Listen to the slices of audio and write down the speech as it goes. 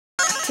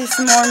to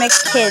some more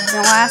McKids.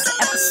 In the last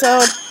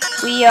episode,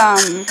 we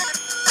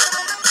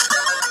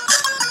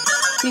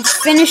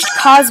finished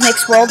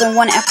Cosmic's World in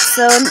one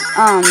episode.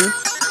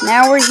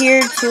 Now we're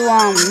here to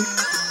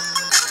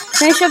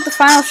finish up the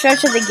final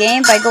stretch of the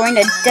game by going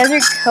to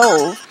Desert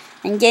Cove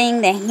and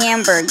getting the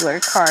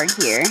Hamburgler card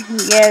here.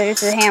 Yeah,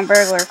 there's a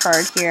Hamburgler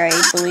card here,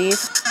 I believe.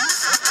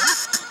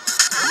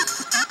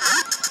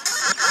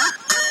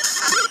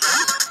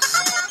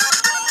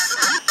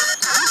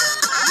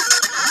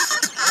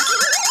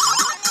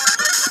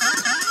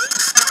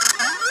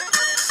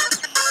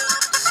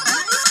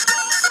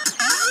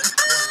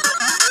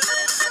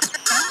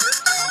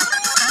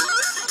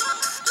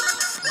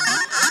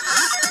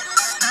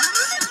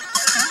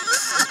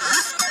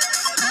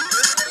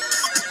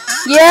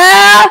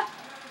 Yeah!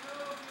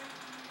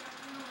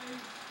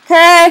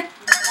 Okay.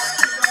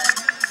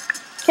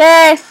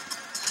 Okay.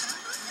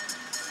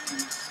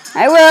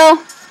 I will.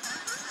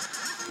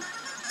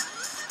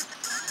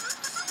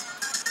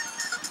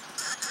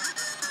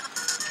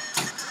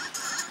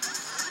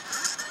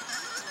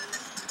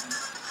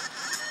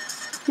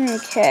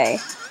 Okay.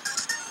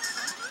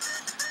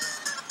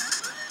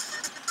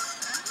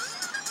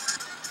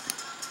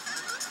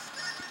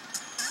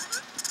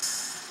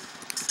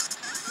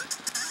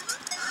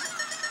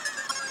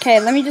 Okay,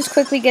 let me just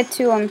quickly get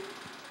to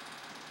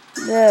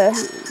the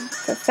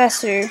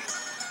professor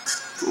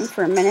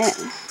for a minute.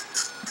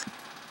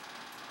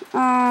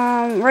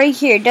 Right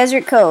here,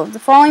 Desert Cove. The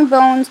falling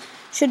bones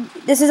should.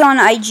 This is on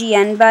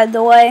IGN, by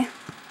the way.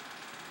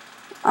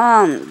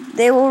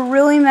 They will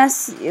really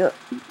mess you.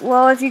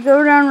 Well, if you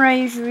go down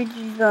right, you should reach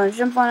these bones.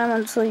 Jump on them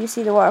until you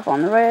see the waterfall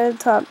on the right at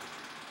the top.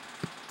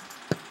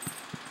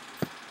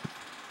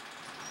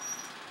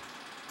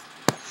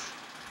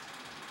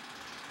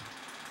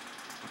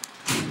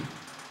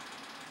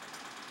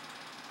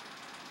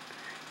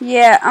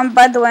 Yeah,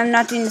 by the way, I'm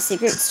not doing the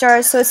secret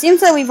stars, so it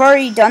seems like we've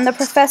already done the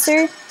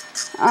professor.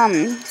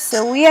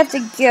 So we have to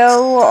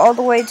go all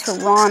the way to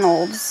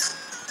Ronald's.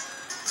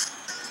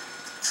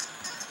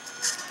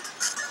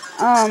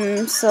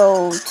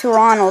 So to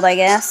Ronald, I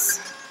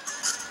guess.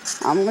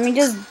 Let me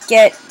just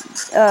get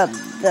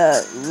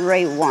the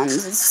right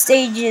ones. It's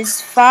stages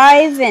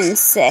 5 and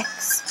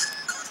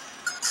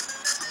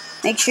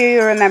 6. Make sure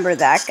you remember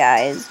that,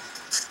 guys.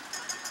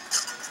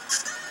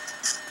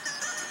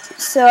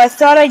 So I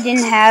thought I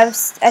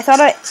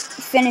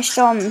finished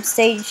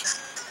stage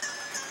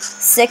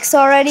 6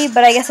 already,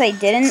 but I guess I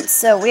didn't,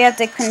 so we have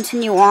to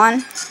continue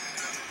on.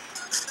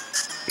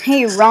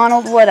 Hey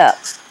Ronald, what up?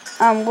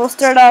 We'll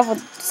start off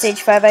with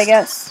stage 5, I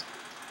guess.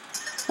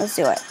 Let's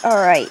do it.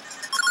 Alright.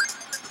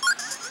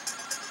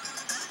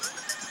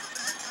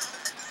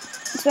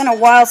 It's been a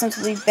while since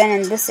we've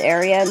been in this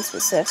area in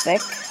specific.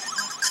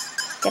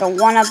 Get a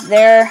 1 up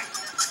there.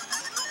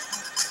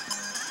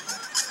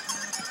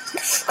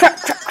 Crap.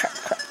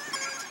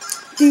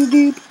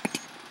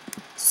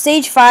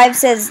 Stage 5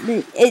 says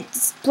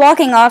it's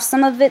blocking off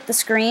some of the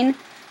screen,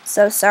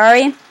 so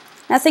sorry.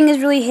 Nothing is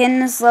really hidden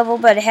in this level,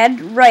 but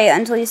head right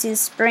until you see the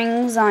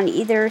springs on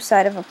either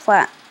side of a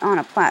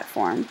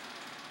platform.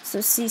 So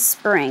see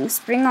spring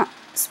on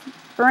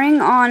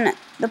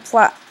the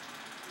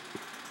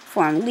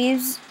platform.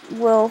 Leaves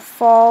will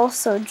fall,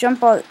 so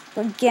jump out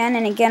again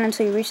and again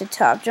until you reach the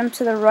top. Jump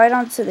to the right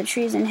onto the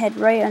trees and head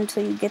right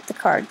until you get the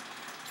card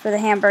for the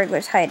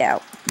Hamburgler's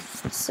hideout.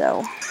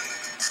 So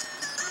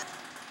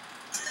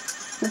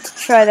let's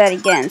try that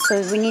again.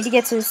 So we need to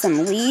get to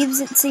some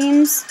leaves, it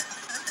seems.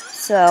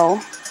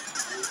 So,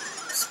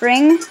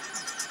 spring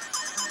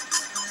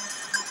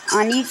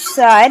on each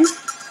side,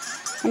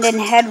 and then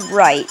head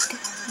right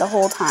the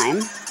whole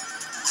time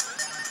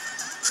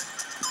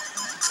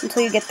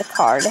until you get the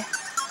card.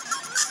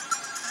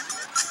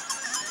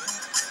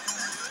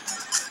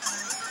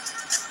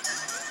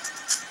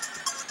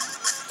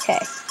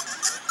 Okay.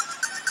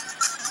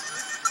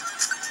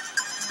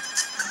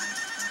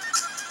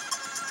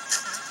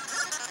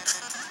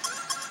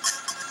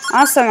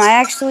 Awesome, I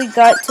actually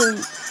got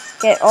to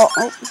get oh,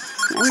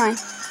 never mind.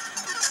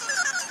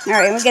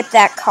 Alright, we get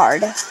that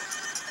card.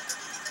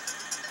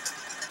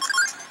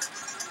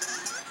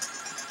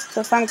 So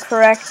if I'm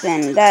correct,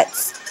 then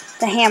that's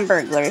the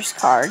Hamburgler's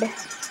card.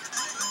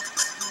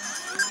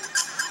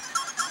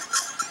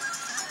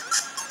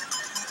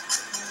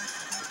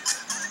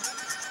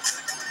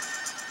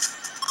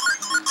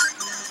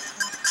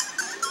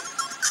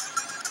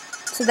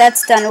 So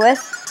that's done with.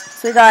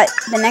 So we got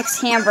the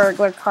next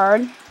Hamburgler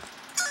card.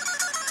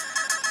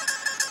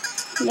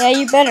 Yeah,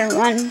 you better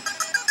run.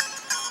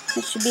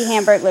 It should be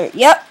Hamburgler.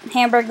 Yep,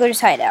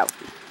 Hamburgler's hideout.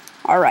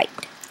 Alright.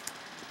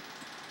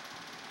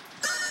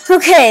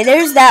 Okay,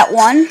 there's that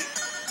one.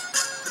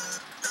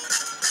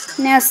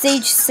 Now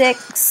stage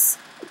 6.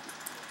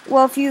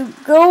 Well, if you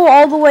go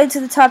all the way to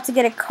the top to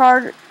get a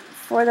card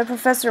for the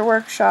Professor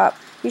Workshop,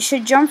 you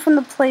should jump from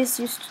the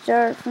place you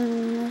start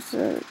from. There's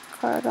a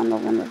card on the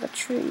limb of a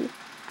tree.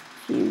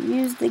 If you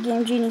use the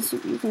Game Genie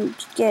suit, you can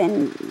get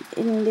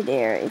in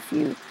midair. If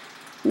you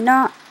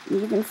not,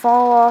 you can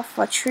fall off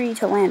a tree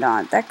to land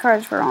on it. That card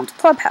is for Ronald's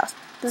Clubhouse.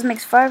 This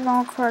makes 5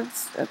 Ronald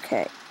cards.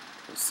 Okay.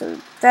 So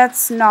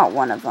that's not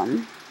one of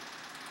them.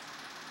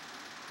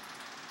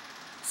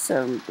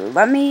 So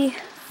let me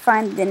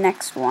find the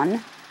next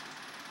one.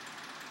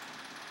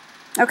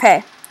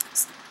 Okay.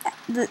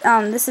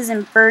 This is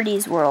in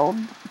Birdie's World.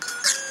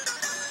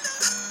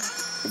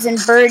 It's in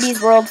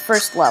Birdie's World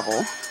first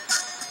level.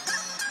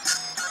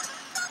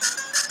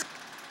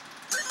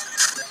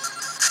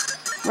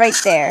 Right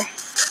there.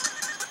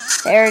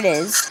 There it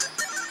is.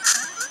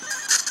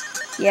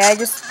 Yeah, I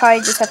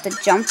probably just have to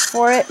jump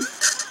for it.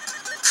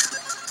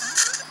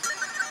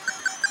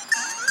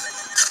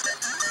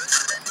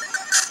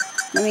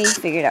 Let me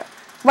figure it out.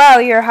 Wow,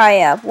 you're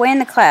high up. Way in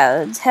the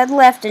clouds. Head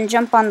left and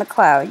jump on the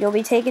cloud. You'll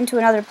be taken to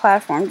another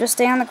platform. Just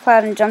stay on the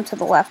cloud and jump to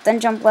the left. Then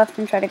jump left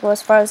and try to go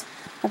as far as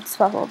left as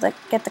possible.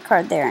 Get the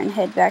card there and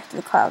head back to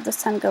the cloud.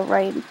 This time go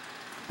right.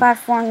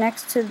 Platform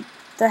next to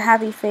the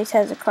happy face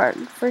has a card.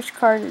 First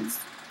card is...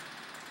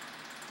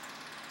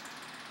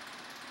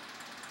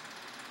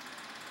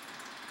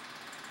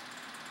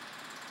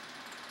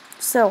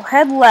 So,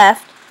 head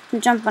left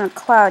and jump on a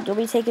cloud. You'll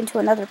be taken to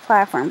another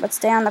platform, but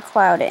stay on the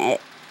cloud and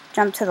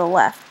jump to the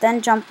left.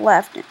 Then jump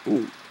left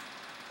and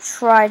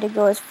try to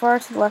go as far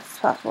to the left as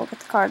possible. Get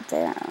the card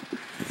there.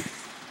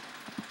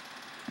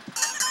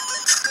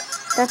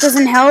 That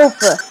doesn't help.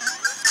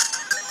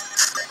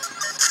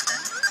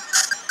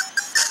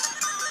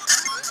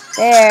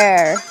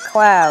 There,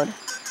 cloud.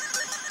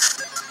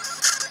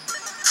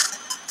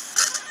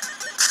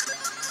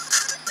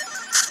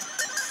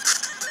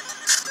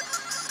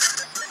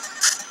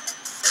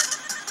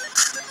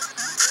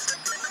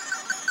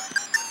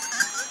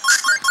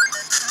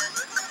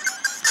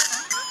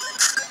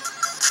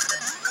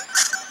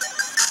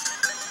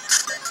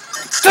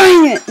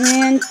 Dang it,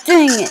 man,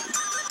 dang it.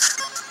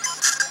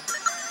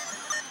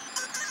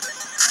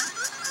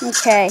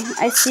 Okay,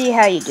 I see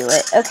how you do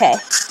it. Okay,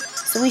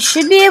 so we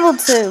should be able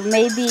to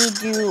maybe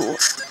do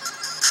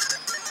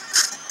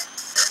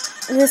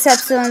this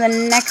episode, and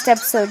the next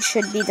episode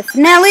should be the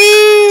finale!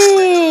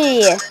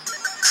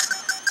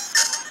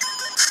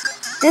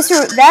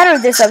 That or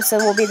this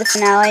episode will be the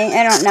finale,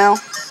 I don't know.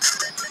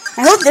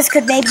 I hope this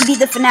could maybe be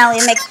the finale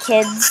of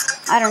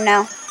McKids. I don't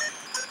know.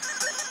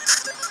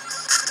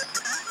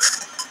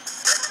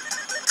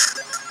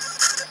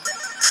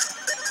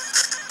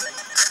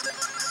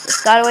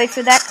 Just gotta wait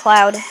for that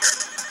cloud.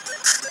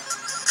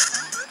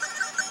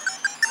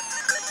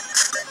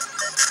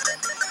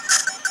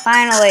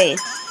 Finally.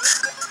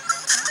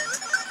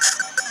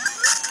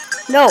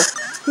 No!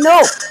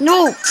 No!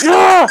 No!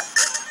 No!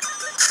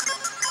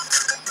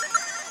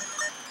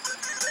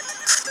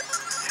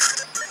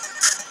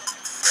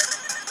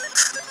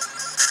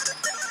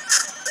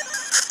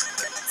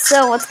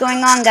 So, what's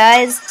going on,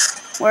 guys?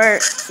 We're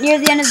near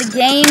the end of the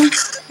game.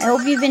 I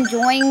hope you've been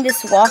enjoying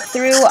this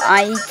walkthrough.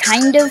 I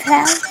kind of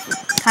have.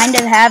 Kind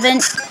of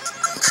haven't.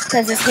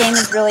 Because this game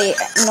is really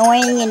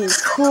annoying and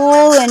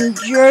cool and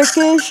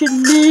jerkish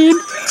and mean.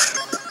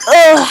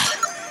 Ugh.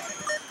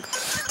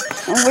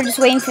 And we're just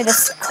waiting for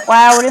this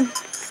cloud.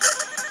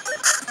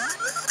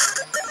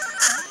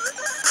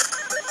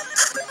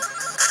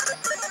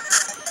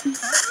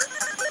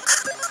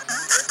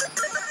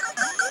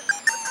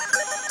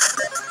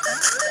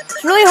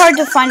 It's really hard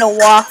to find a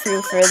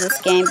walkthrough for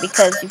this game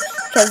because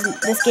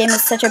this game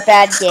is such a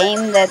bad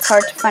game that it's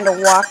hard to find a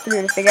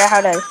walkthrough to figure out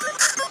how to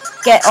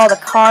get all the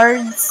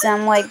cards.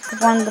 I'm like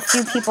one of the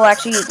few people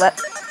actually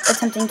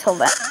attempting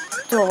to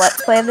do a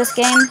let's play of this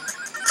game.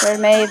 There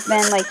may have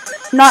been, like,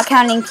 not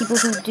counting people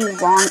who do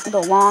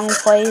the long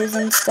plays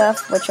and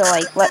stuff, which are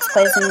like let's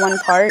plays in one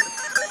part.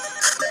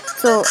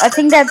 So I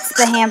think that's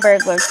the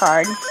Hamburgler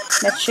card.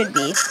 That should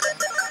be.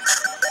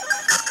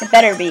 It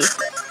better be.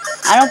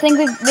 I don't think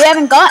we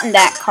haven't gotten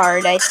that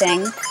card, I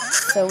think.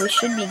 So we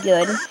should be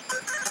good.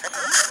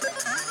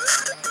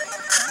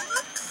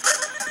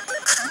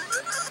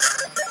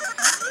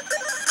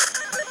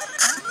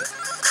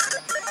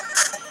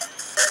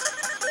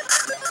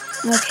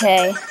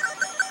 Okay.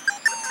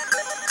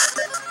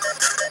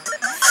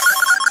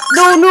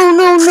 No, no,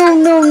 no, no,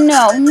 no,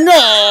 no,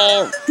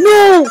 no,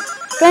 no!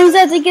 Guys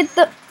have to get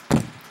the...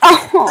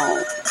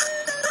 Oh!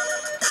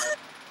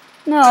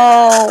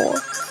 No!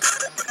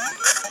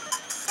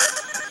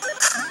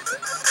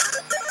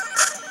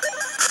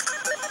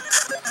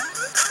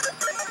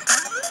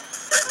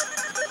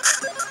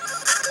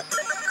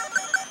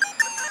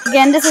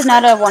 Again, this is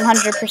not a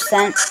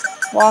 100%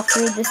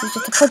 walkthrough, this is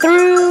just a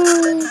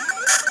playthrough!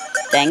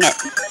 Dang it.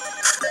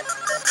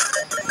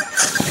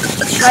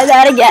 Let's try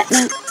that again.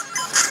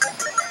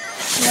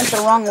 I went the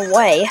wrong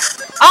way.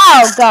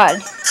 Oh,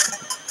 God!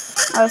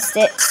 I was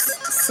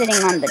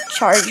sitting on the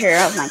charger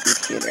of my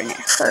computer and it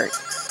hurt.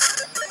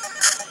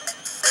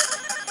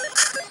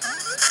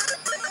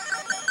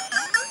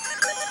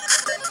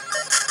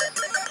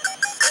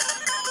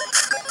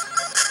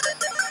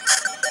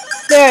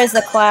 There is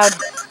the cloud.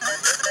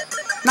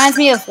 Reminds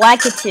me of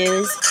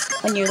Lakitus,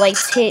 when you like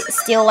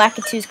steal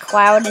Lakitus'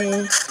 cloud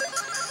in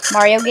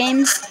Mario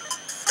games.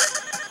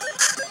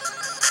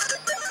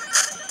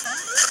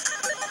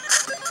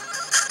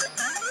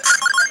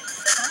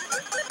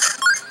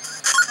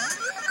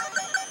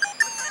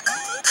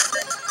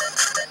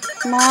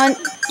 Come on.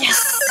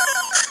 Yes.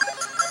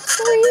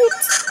 Sweet.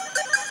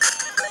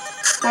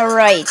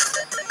 Alright.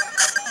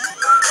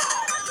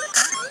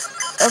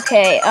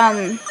 Okay,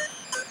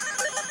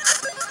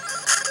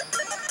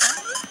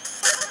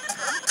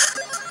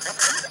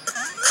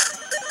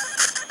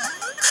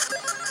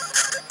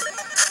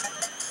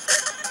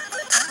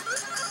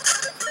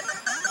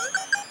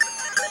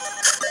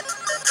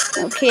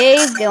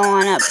 okay, go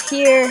on up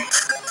here.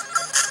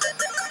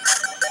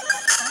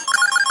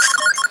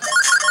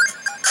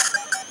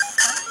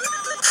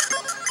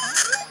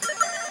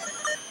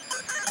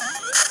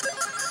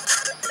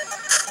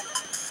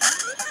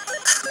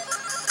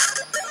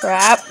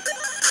 Crap.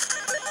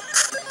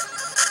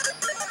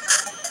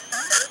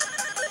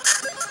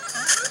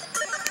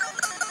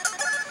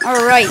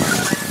 Alright.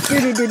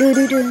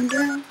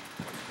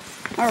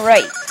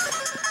 Alright.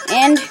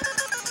 And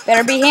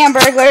better be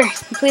Hamburgler.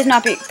 Please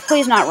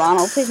not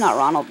Ronald. Please not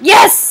Ronald.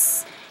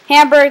 Yes!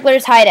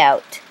 Hamburgler's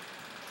hideout.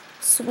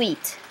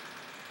 Sweet.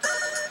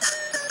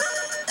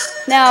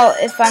 Now,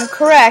 if I'm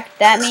correct,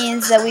 that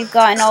means that we've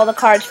gotten all the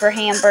cards for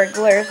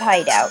Hamburgler's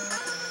hideout.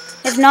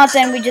 If not,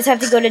 then we just have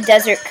to go to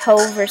Desert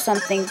Cove or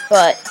something,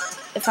 but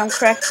if I'm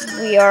correct,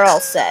 we are all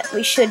set.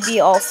 We should be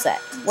all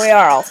set. We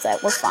are all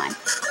set. We're fine.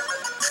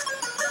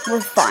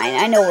 We're fine.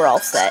 I know we're all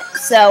set.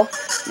 So,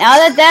 now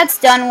that that's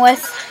done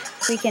with,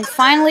 we can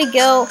finally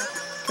go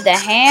to the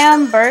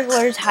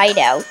Hamburgler's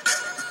hideout.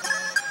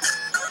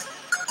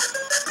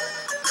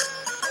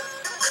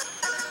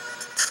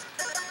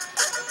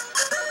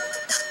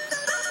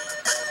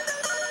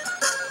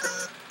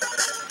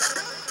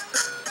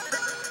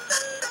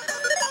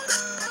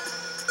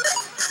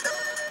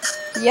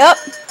 Yep,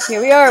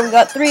 here we are. We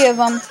got 3 of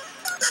them.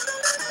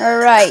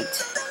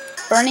 Alright.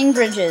 Burning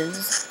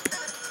bridges.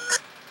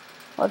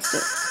 Let's do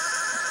it.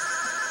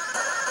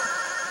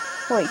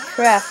 Holy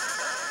crap.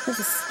 This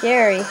is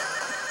scary.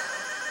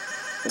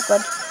 Oh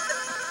god.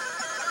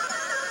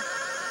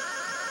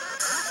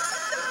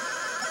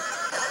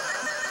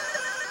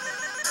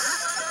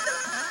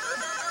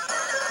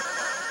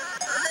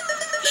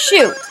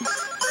 Shoot.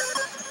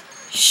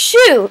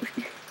 Shoot.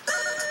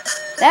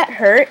 That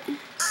hurt.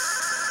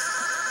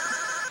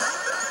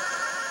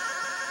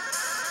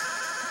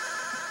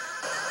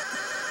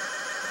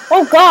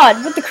 Oh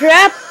god, what the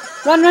crap?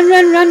 Run, run,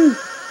 run, run.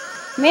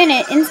 Man,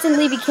 it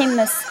instantly became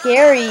a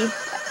scary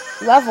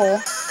level.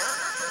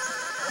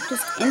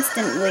 Just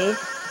instantly.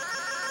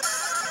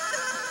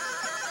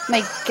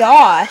 My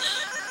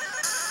gosh.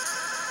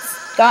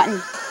 It's gotten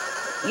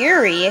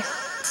eerie.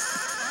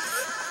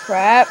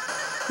 Crap.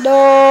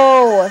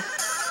 No.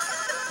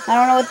 I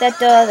don't know what that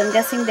does. I'm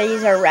guessing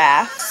these are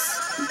rafts.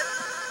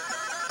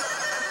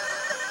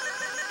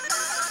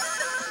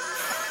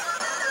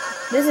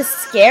 This is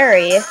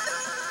scary.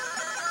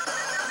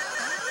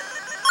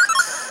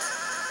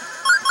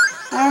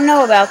 I don't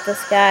know about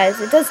this, guys.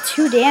 It does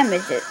 2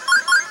 damage.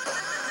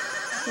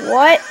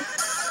 What?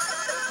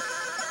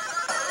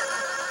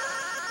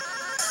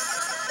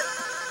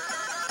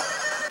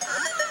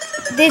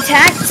 The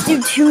attacks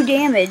do 2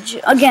 damage.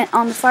 Again,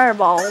 on the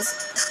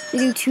fireballs. They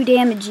do 2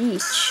 damage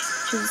each,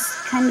 which is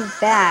kind of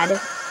bad.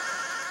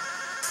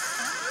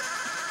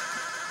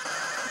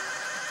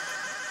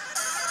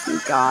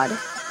 Oh god.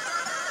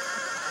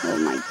 Oh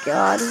my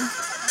god.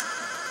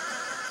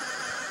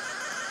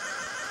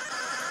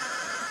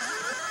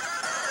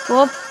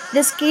 Well, if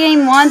this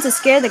game wanted to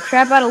scare the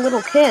crap out of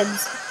little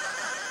kids,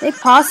 they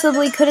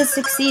possibly could have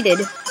succeeded.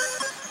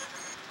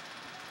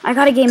 I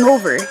got a game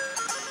over.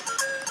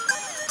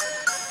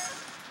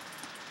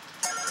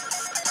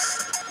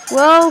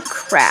 Well,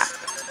 crap.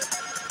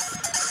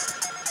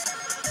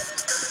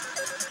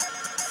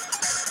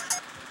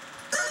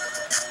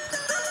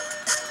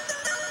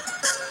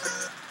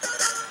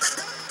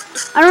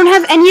 I don't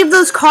have any of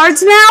those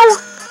cards now?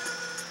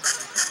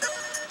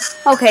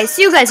 Okay,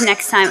 see you guys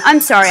next time.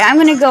 I'm sorry, I'm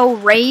gonna go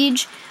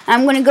rage.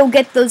 I'm gonna go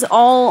get those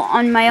all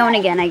on my own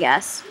again, I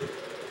guess.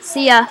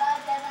 See ya.